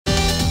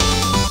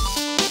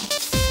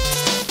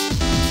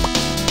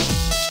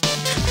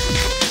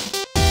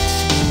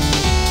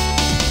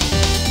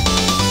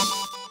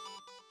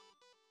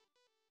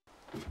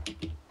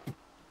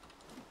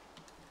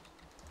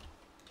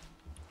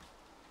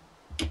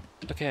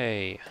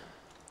Okay,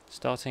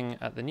 starting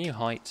at the new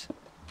height,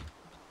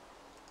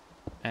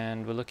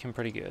 and we're looking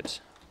pretty good.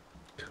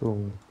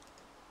 Cool.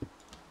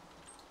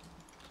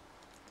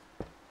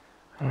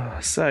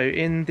 So,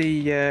 in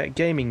the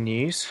gaming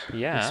news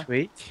Yeah. this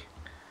week,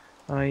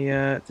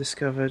 I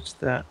discovered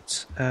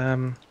that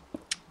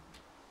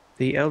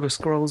the Elder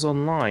Scrolls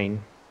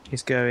Online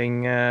is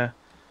going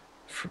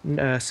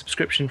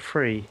subscription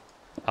free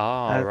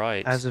Ah,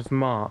 right. as of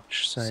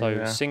March. So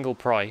So, single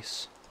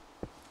price.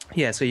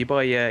 yeah, so you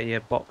buy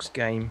your box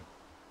game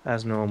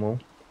as normal,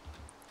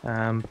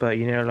 but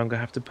you no longer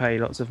have to pay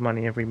lots of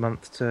money every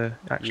month to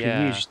actually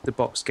Yeah. use the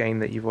box game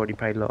that you've already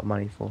paid a lot of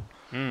money for.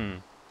 Hmm.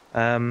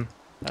 Um,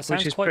 That which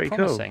sounds is quite pretty cool.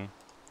 promising.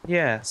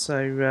 Yeah,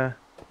 so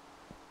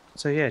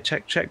yeah,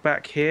 check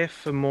back here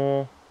for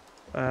more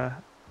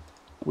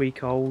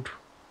week-old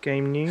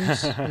game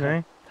news.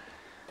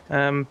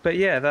 But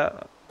yeah,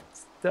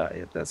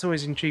 that's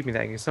always intrigued me.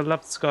 That because I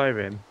loved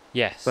Skyrim, but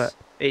Yes.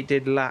 it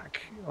did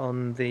lack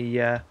on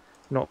the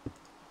not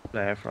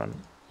player front.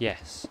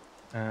 Yes.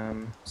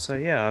 So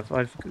yeah,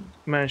 I've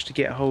managed to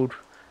get a hold.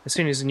 As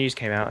soon as the news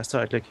came out, I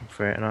started looking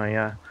for it, and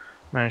I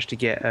managed to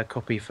get a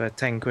copy for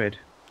 £10,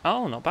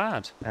 Oh, not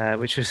bad.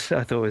 which was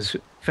I thought was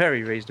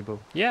very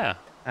reasonable. Yeah.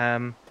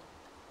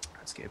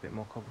 Let's get a bit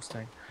more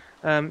cobblestone.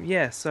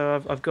 Yeah,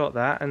 so I've got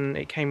that, and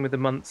it came with a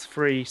month's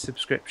free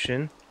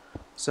subscription,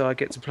 so I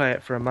get to play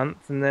it for a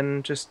month, and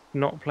then just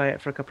not play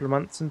it for a couple of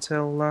months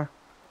until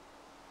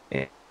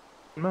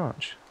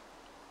March.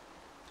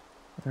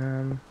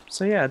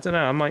 So yeah, I don't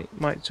know. I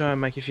might try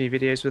and make a few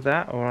videos with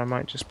that, or I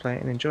might just play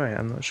it and enjoy it.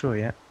 I'm not sure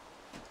yet.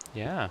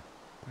 Yeah.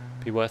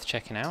 Be worth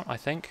checking out, I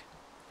think.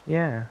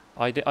 Yeah.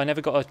 I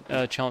never got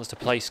a chance to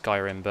play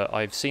Skyrim, but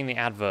I've seen the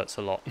adverts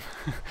a lot.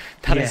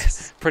 That is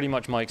Yes. pretty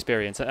much my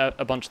experience.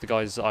 A bunch of the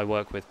guys I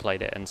work with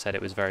played it and said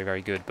it was very,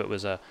 very good, but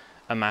was a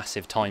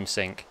massive time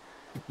sink.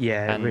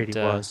 Yeah, it And really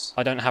was.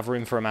 I don't have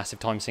room for a massive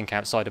time sink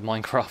outside of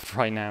Minecraft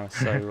right now,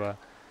 so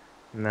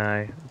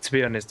No, to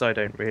be honest, I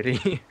don't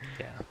really.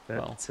 yeah, But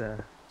well,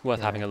 worth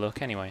yeah. having a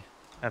look anyway.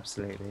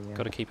 Absolutely. Yeah.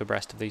 Got to keep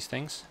abreast of these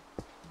things.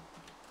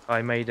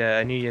 I made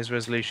a New Year's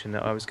resolution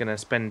that I was going to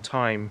spend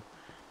time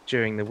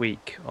during the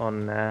week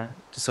on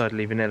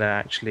Decidedly Vanilla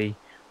actually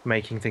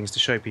making things to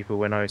show people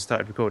when I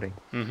started recording.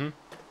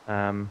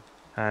 Mm-hmm.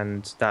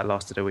 And that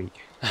lasted a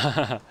week.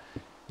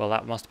 Well,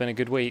 that must have been a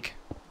good week.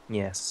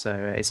 Yes, so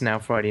it's now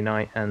Friday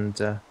night, and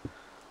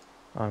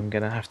I'm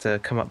going to have to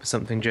come up with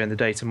something during the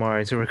day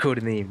tomorrow to record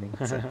in the evening.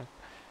 So.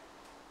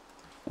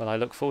 Well, I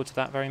look forward to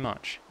that very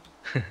much.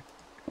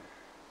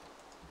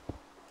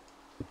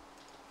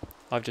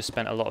 I've just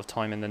spent a lot of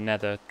time in the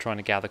nether trying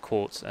to gather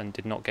quartz and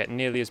did not get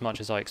nearly as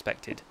much as I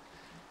expected.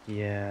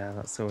 Yeah,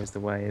 that's always the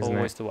way, isn't it?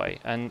 Always the way.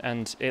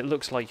 And it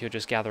looks like you're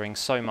just gathering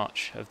so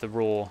much of the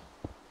raw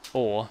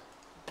ore,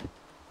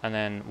 and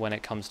then when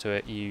it comes to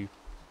it, you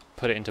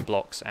put it into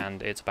blocks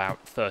and it's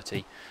about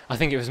 30. I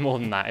think it was more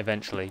than that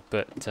eventually,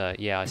 but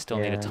yeah, I still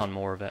need a ton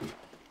more of it.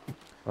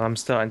 Well, I'm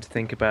starting to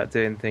think about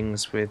doing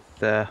things with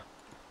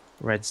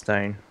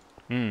redstone.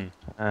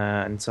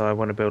 And so I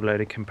want to build a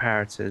load of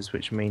comparators,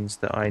 which means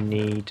that I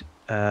need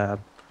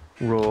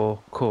raw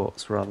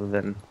quartz rather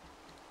than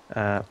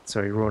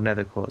raw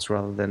nether quartz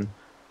rather than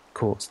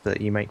quartz that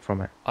you make from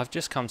it. I've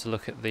just come to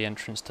look at the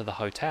entrance to the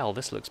hotel.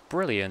 This looks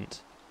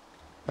brilliant.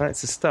 Well,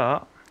 it's a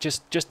start.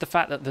 Just the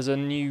fact that there's a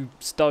new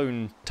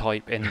stone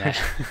type in there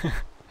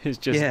is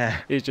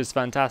just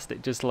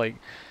fantastic. Just like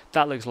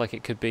that looks like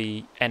it could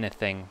be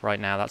anything right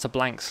now. That's a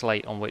blank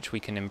slate on which we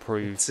can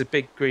improve. It's a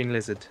big green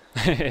lizard.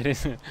 It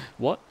is.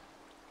 What?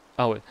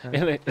 Oh,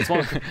 it's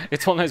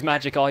one of those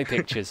magic eye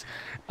pictures.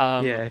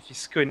 Yeah, if you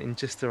squint in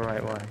just the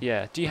right way.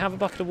 Yeah. Do you have a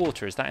bucket of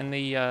water? Is that in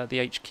the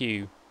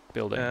HQ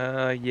building?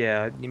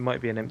 Yeah, it might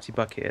be an empty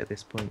bucket at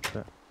this point,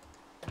 but.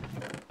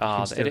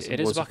 It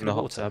is a bucket of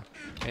water. Tub.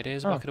 It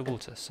is a bucket of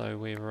water. So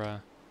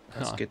we're.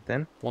 That's good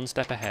then. One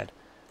step ahead.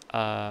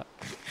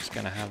 Just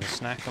gonna have a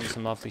snack on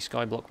some lovely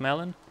Skyblock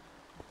melon.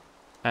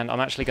 And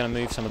I'm actually going to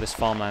move some of this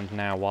farmland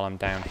now while I'm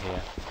down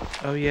here.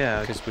 Oh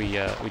yeah. Because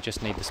we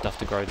just need the stuff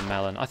to grow the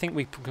melon. I think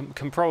we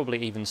can probably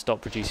even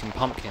stop producing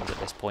pumpkins at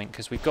this point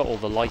because we've got all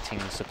the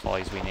lighting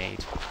supplies we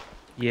need.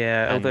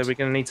 Yeah, although we're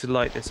going to need to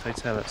light this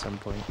hotel at some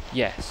point.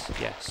 Yes,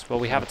 yes. Well,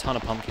 we have a ton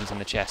of pumpkins in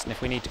the chest, and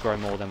if we need to grow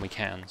more, then we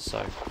can,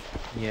 so...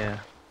 Yeah.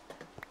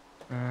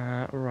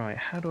 Right,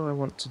 how do I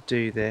want to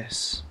do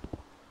this?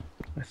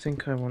 I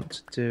think I want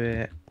to do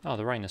it... Oh,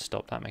 the rain has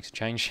stopped. That makes a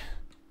change.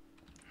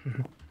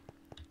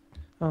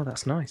 Oh,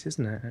 that's nice,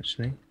 isn't it,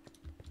 actually?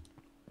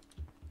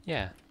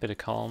 Yeah, bit of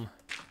calm.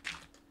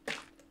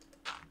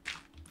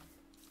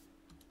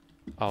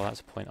 Oh,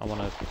 that's a point. I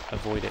want to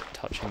avoid it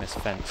touching this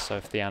fence, so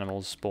if the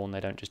animals spawn, they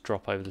don't just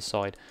drop over the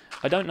side.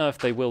 I don't know if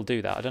they will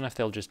do that. I don't know if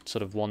they'll just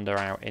sort of wander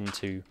out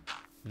into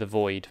the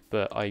void,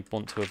 but I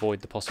want to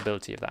avoid the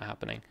possibility of that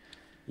happening.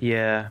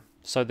 Yeah.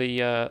 So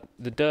the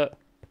dirt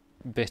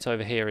bit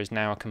over here is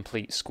now a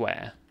complete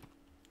square.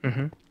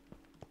 Mm-hmm.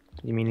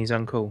 You mean he's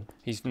uncool?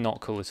 He's not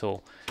cool at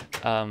all.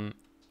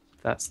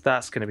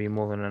 That's going to be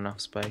more than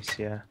enough space,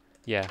 yeah.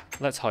 Yeah,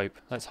 let's hope.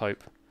 Let's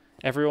hope.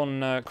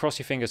 Everyone, cross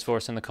your fingers for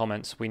us in the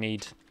comments. We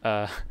need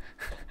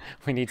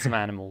we need some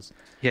animals.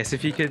 Yes,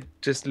 if you could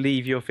just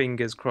leave your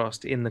fingers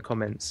crossed in the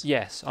comments.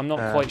 Yes, I'm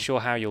not quite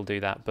sure how you'll do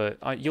that, but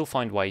you'll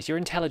find ways. You're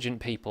intelligent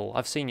people.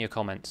 I've seen your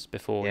comments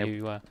before.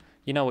 Yeah.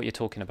 You know what you're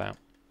talking about.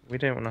 We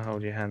don't want to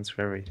hold your hands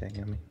for everything.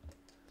 I mean,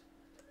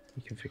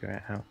 you can figure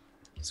it out.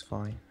 It's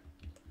fine.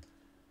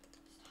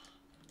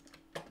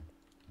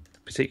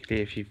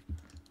 Particularly if you've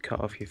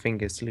cut off your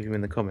fingers to leave them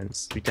in the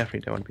comments. We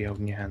definitely don't want to be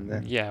holding your hand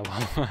there. Yeah,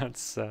 well,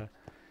 that's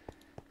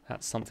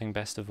something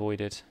best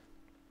avoided.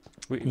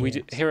 Yes.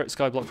 Here at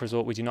Skyblock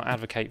Resort, we do not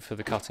advocate for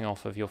the cutting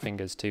off of your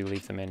fingers to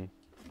leave them in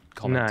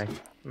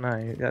comments.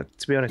 No.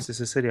 To be honest,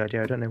 it's a silly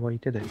idea. I don't know why you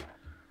did it.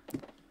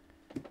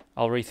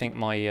 I'll rethink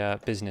my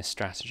business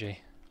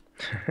strategy.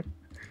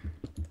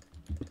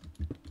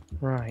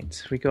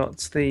 Right, we got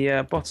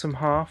the bottom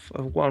half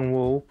of one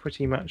wall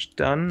pretty much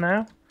done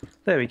now.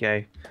 There we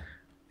go.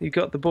 You've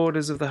got the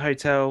borders of the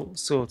hotel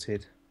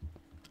sorted.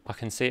 I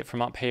can see it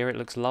from up here. It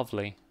looks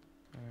lovely.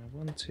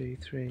 1, 2,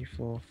 3,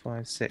 4,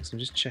 5, 6. I'm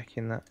just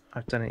checking that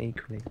I've done it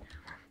equally.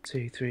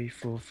 2, 3,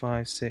 4,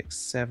 5, 6,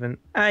 7,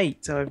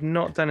 8. I've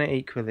not done it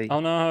equally.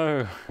 Oh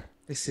no!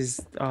 This is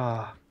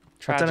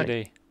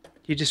Tragedy.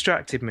 You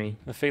distracted me.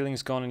 The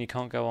feeling's gone and you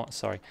can't go on.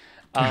 Sorry.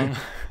 I'm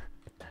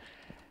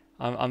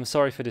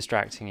sorry for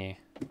distracting you.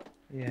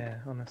 Yeah,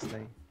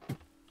 honestly.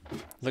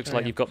 Looks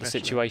like you've got the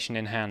situation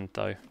in hand,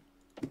 though.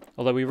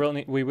 Although we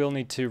will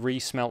need to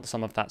re-smelt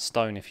some of that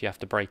stone if you have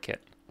to break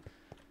it.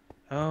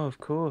 Oh, of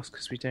course,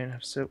 because we don't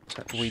have silk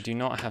touch. We do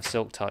not have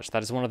silk touch.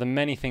 That is one of the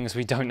many things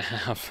we don't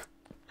have.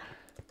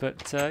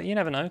 But you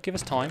never know. Give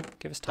us time.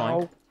 Give us time.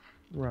 Oh,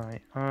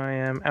 right. I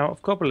am out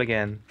of cobble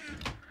again.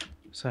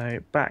 So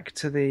back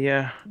to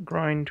the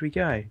grind we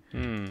go.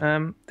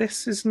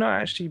 This is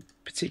not actually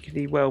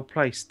particularly well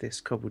placed,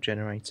 this cobble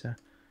generator.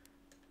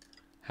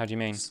 How do you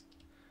mean?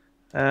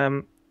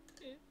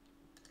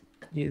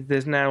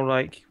 There's now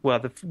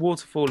the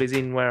waterfall is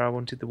in where I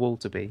wanted the wall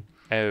to be.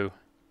 Oh.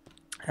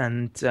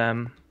 And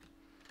there's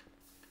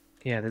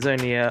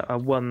only a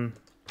one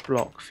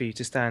block for you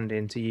to stand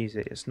in to use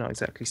it. It's not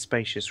exactly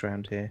spacious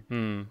around here.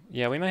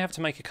 Yeah, we may have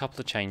to make a couple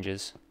of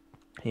changes.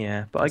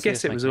 Yeah, but I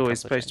guess it was always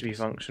supposed to be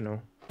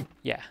functional.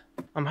 Yeah.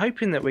 I'm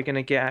hoping that we're going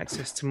to get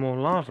access to more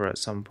lava at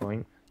some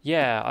point.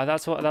 Yeah,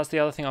 that's the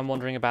other thing I'm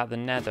wondering about the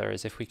Nether,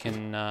 is if we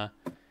can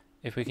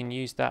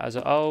use that as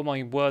a... Oh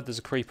my word, there's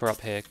a creeper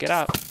up here. Get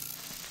out.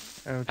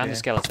 Oh, and a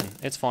skeleton.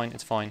 It's fine,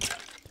 it's fine.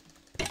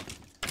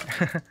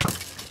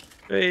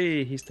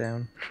 Hey, he's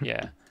down.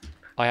 Yeah.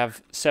 I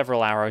have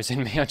several arrows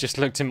in me. I just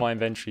looked in my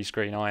inventory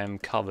screen. I am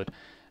covered.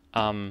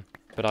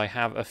 But I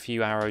have a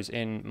few arrows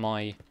in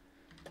my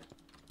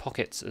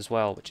pockets as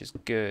well, which is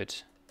good.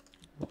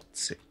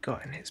 What's it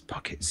got in its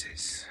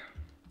pockets?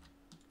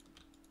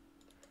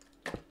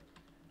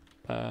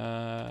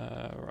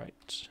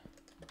 Right.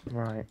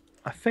 Right.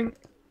 I think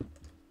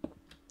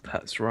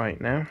that's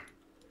right now.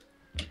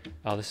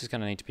 Oh, this is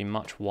going to need to be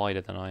much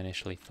wider than I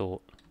initially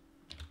thought.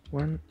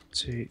 1,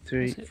 2,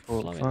 3,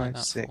 4, 5,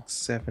 6,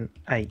 7,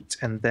 8,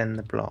 and then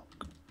the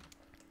block.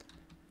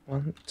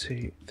 1,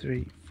 2,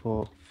 3,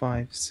 4,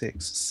 5,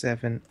 6,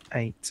 7,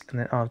 8, and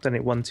then I've done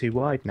it 1 too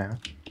wide now.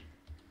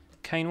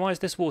 Kaine, why is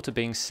this water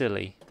being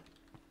silly?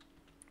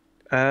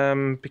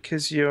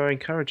 Because you're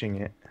encouraging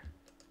it.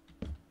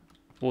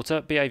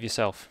 Water, behave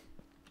yourself.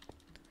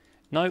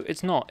 No,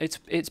 it's not.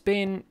 It's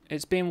being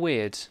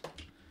weird.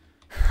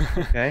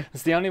 Okay.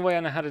 It's the only way I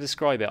know how to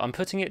describe it. I'm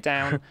putting it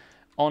down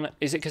on...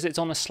 Is it because it's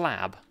on a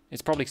slab?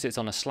 It's probably because it's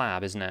on a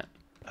slab, isn't it?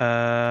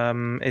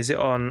 Is it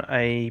on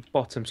a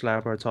bottom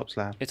slab or a top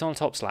slab? It's on a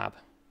top slab.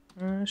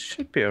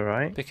 Should be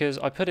alright. Because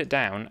I put it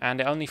down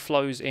and it only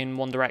flows in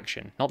one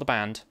direction, not the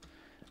band.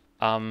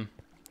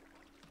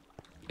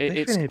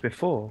 They've been here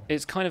before.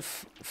 It's kind of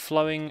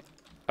flowing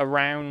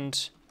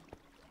around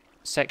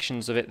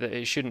sections of it that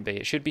it shouldn't be.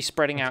 It should be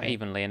spreading out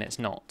evenly, and it's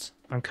not.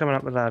 I'm coming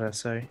up the ladder,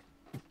 so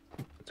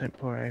don't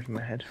pour it over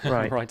my head.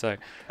 Right. Righto.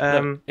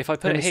 Look, if I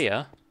put it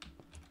here,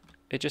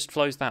 it just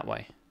flows that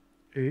way.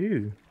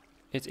 Ooh.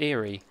 It's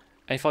eerie.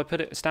 And if I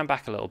put it, stand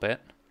back a little bit,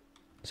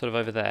 sort of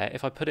over there.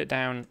 If I put it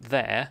down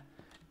there,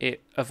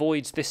 it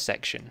avoids this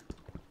section.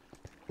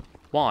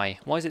 Why?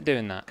 Why is it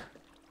doing that?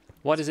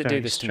 Why does it do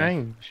this to me?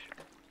 Strange.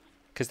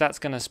 Because that's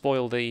going to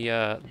spoil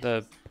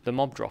the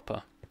mob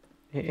dropper.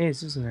 It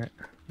is, isn't it?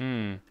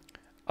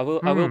 I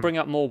will bring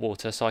up more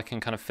water so I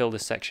can kind of fill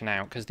this section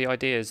out, because the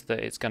idea is that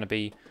it's going to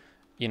be,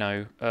 you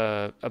know,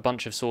 a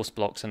bunch of source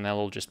blocks and they'll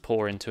all just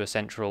pour into a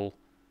central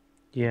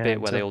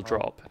bit where they all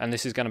drop. And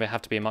this is going to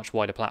have to be a much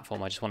wider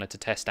platform. I just wanted to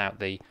test out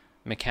the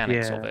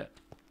mechanics of it.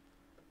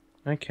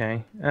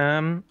 Okay.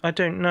 I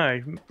don't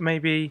know.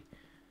 Maybe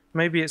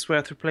it's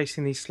worth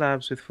replacing these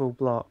slabs with full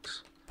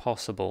blocks.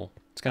 Possible.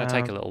 It's going to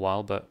take a little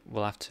while, but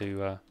we'll have to,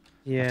 have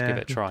to give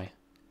it a try.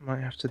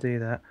 Might have to do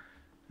that.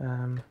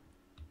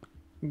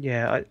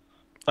 Yeah,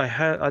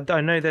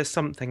 I know there's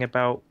something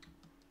about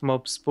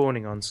mobs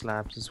spawning on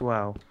slabs as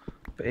well,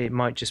 but it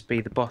might just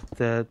be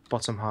the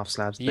bottom half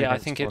slabs. Yeah, I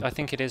think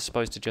it is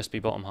supposed to just be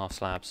bottom half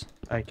slabs.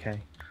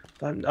 Okay,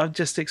 I'm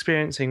just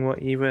experiencing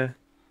what you were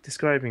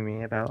describing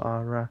me about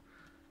our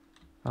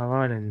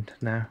island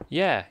now.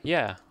 Yeah,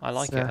 yeah, I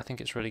like it. I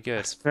think it's really good.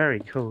 It's very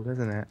cool,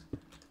 isn't it?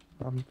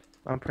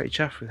 I'm pretty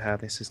chuffed with how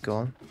this has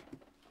gone.